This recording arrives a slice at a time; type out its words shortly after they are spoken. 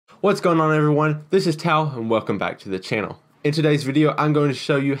What's going on, everyone? This is Tal and welcome back to the channel. In today's video, I'm going to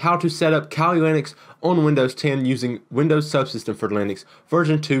show you how to set up Kali Linux on Windows 10 using Windows Subsystem for Linux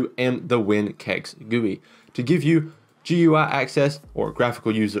version 2 and the Win-Kex GUI to give you GUI access or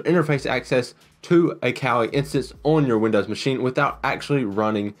graphical user interface access to a Kali instance on your Windows machine without actually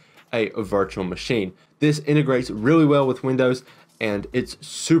running a virtual machine. This integrates really well with Windows and it's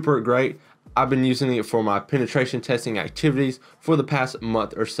super great. I've been using it for my penetration testing activities for the past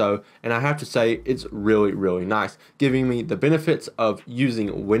month or so, and I have to say it's really nice, giving me the benefits of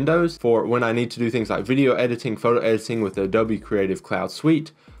using Windows for when I need to do things like video editing, photo editing with the Adobe Creative Cloud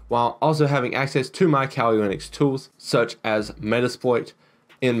Suite, while also having access to my Kali Linux tools such as Metasploit,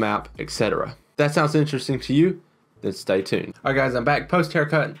 Nmap, etc. If that sounds interesting to you, then stay tuned. Alright guys, I'm back post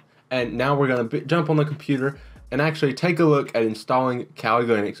haircut, and now we're going to jump on the computer and actually take a look at installing Kali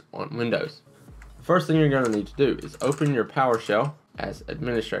Linux on Windows. The first thing you're going to need to do is open your PowerShell as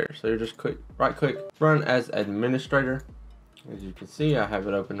administrator. So you just right click, run as administrator. As you can see, I have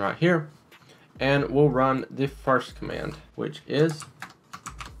it open right here. And we'll run the first command, which is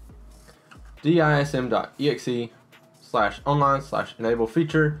dism.exe/online/enable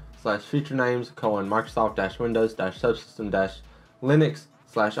feature/feature names :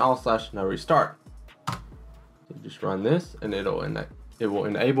 Microsoft-Windows-Subsystem-Linux/all/no restart. You just run this and it will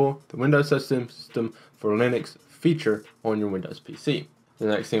enable the Windows Subsystem for Linux feature on your Windows PC. The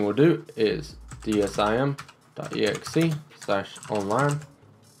next thing we'll do is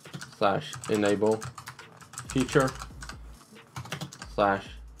dism.exe/online/enable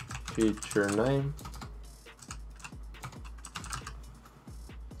feature/feature name :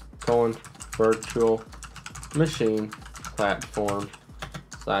 virtual machine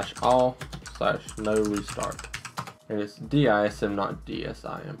platform/all/no restart. And it's DISM, not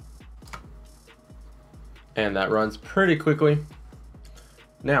DSIM. And that runs pretty quickly.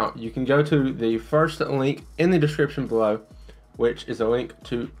 Now you can go to the first link in the description below, which is a link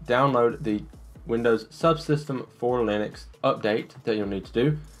to download the Windows Subsystem for Linux update that you'll need to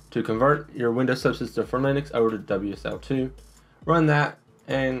do to convert your Windows Subsystem for Linux over to WSL2. Run that,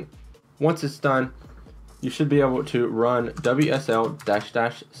 and once it's done, you should be able to run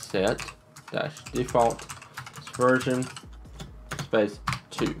WSL-set-default version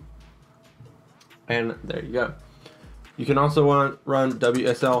 -2, and there you go. You can also run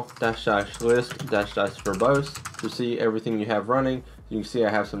WSL-list-verbose to see everything you have running. You can see I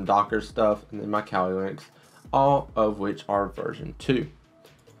have some Docker stuff and then my Kali Linux, all of which are version 2.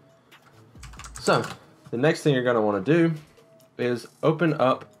 So the next thing you're going to want to do is open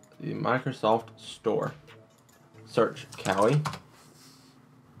up the Microsoft Store, search Kali,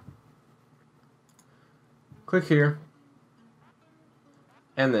 click here,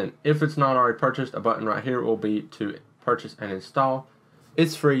 and then if it's not already purchased, a button right here will be to purchase and install.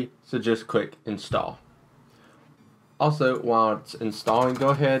 It's free, so just click install. Also, while it's installing, go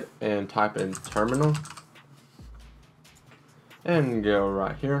ahead and type in terminal and go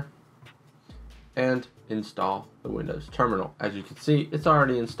right here and install the Windows terminal. As you can see, it's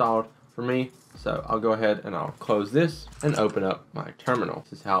already installed for me, so I'll go ahead and I'll close this and open up my terminal.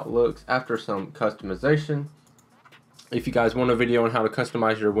 This is how it looks after some customization. If you guys want a video on how to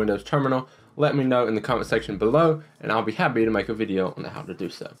customize your Windows terminal, let me know in the comment section below, and I'll be happy to make a video on how to do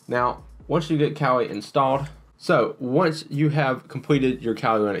so. Now, once you get Kali installed, once you have completed your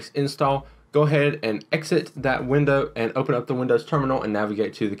Kali Linux install, go ahead and exit that window and open up the Windows terminal and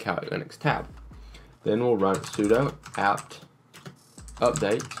navigate to the Kali Linux tab. Then we'll run sudo apt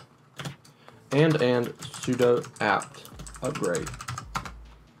update and sudo apt upgrade.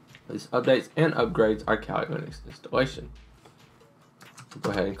 This updates and upgrades our Kali Linux installation.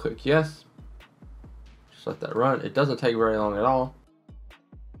 Go ahead and click yes. Just let that run. It doesn't take very long at all.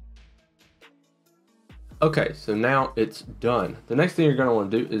 Okay, so now it's done. The next thing you're going to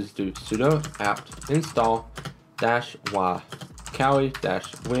want to do is do sudo apt install -y kali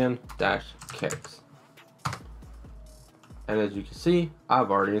 -win-kex. And as you can see,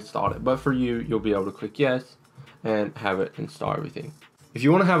 I've already installed it, but for you, you'll be able to click yes and have it install everything. If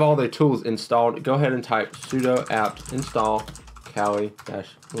you want to have all the tools installed, go ahead and type sudo apt install kali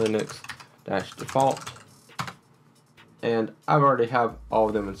 -linux-default. And I've already have all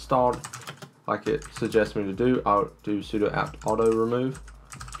of them installed like it suggests me to do. I'll do sudo apt auto remove.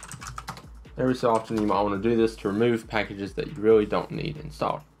 Every so often you might want to do this to remove packages that you really don't need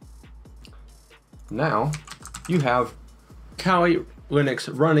installed. Now you have Kali Linux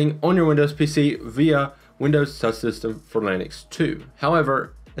running on your Windows PC via Windows Subsystem for Linux 2.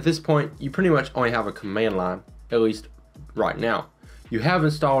 However, at this point, you pretty much only have a command line, at least right now. You have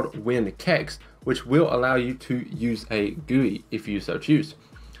installed Win-Kex, which will allow you to use a GUI if you so choose.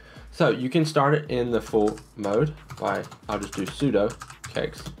 So you can start it in the full mode by, I'll just do sudo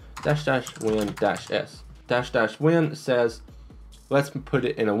kex -win-s. -win says let's put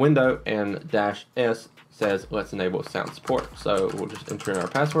it in a window, and -s says let's enable sound support. So we'll just enter in our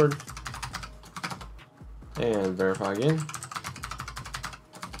password and verify again.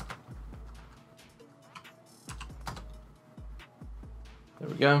 There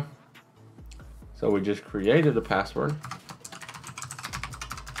we go. So we just created a password.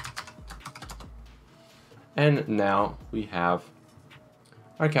 And now we have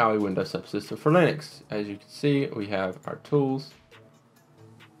our Kali Windows Subsystem for Linux. As you can see, we have our tools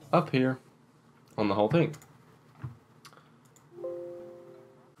up here on the whole thing.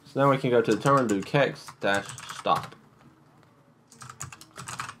 So now we can go to the terminal and do kex-stop.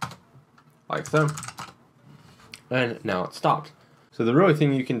 Like so. And now it's stopped. So the really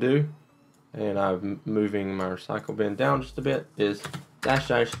thing you can do, and I'm moving my recycle bin down just a bit, is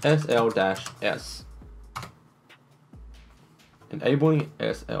 --sl-s. Enabling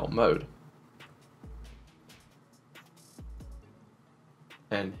SL mode.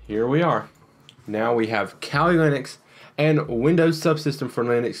 And here we are. Now we have Kali Linux and Windows Subsystem for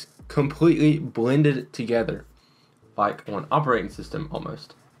Linux completely blended together, like one operating system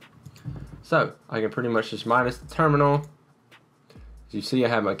almost. So I can pretty much just minus the terminal. As you see, I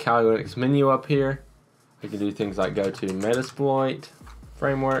have my Kali Linux menu up here. I can do things like go to Metasploit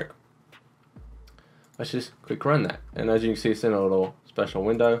framework. Let's just quick run that. And as you can see, it's in a little special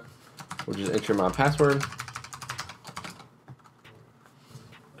window. We'll just enter my password.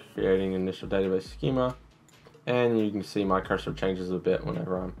 Creating initial database schema. And you can see my cursor changes a bit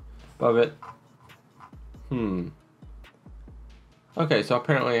whenever I'm above it. Okay, so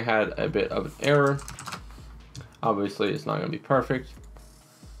apparently I had a bit of an error. Obviously, it's not going to be perfect.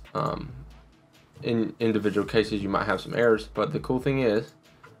 In individual cases, you might have some errors, but the cool thing is,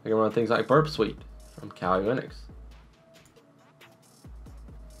 I can run things like Burp Suite from Kali Linux.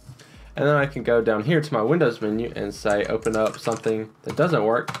 And then I can go down here to my Windows menu and say open up something that doesn't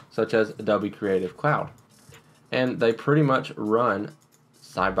work, such as Adobe Creative Cloud. And they pretty much run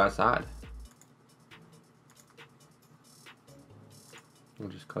side by side. We'll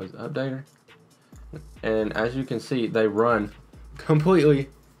just close the updater. And as you can see, they run completely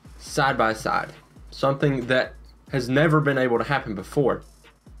side by side. Something that has never been able to happen before.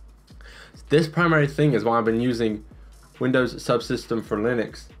 This primary thing is why I've been using Windows Subsystem for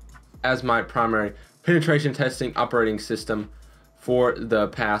Linux as my primary penetration testing operating system for the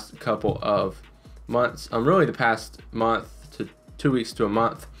past couple of months. Really the past month to 2 weeks to a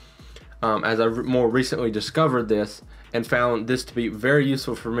month, as I more recently discovered this and found this to be very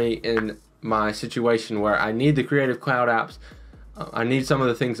useful for me in my situation where I need the Creative Cloud apps. I need some of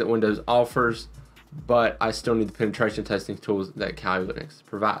the things that Windows offers, but I still need the penetration testing tools that Kali Linux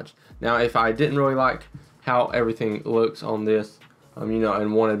provides. Now, if I didn't really like how everything looks on this,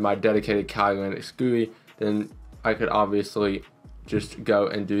 and wanted my dedicated Kali Linux GUI, then I could obviously just go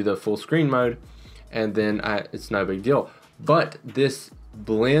and do the full screen mode, and then it's no big deal. But this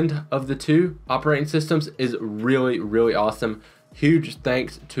blend of the two operating systems is really, really awesome. Huge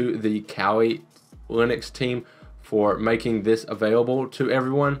thanks to the Kali Linux team for making this available to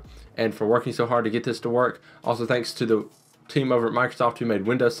everyone and for working so hard to get this to work. Also thanks to the team over at Microsoft who made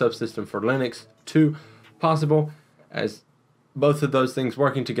Windows Subsystem for Linux 2 possible, as both of those things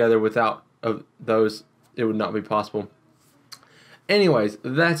working together, without those it would not be possible. Anyways,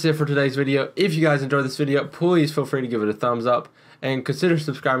 that's it for today's video. If you guys enjoyed this video, please feel free to give it a thumbs up and consider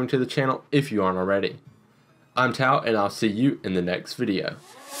subscribing to the channel if you aren't already. I'm Tao, and I'll see you in the next video.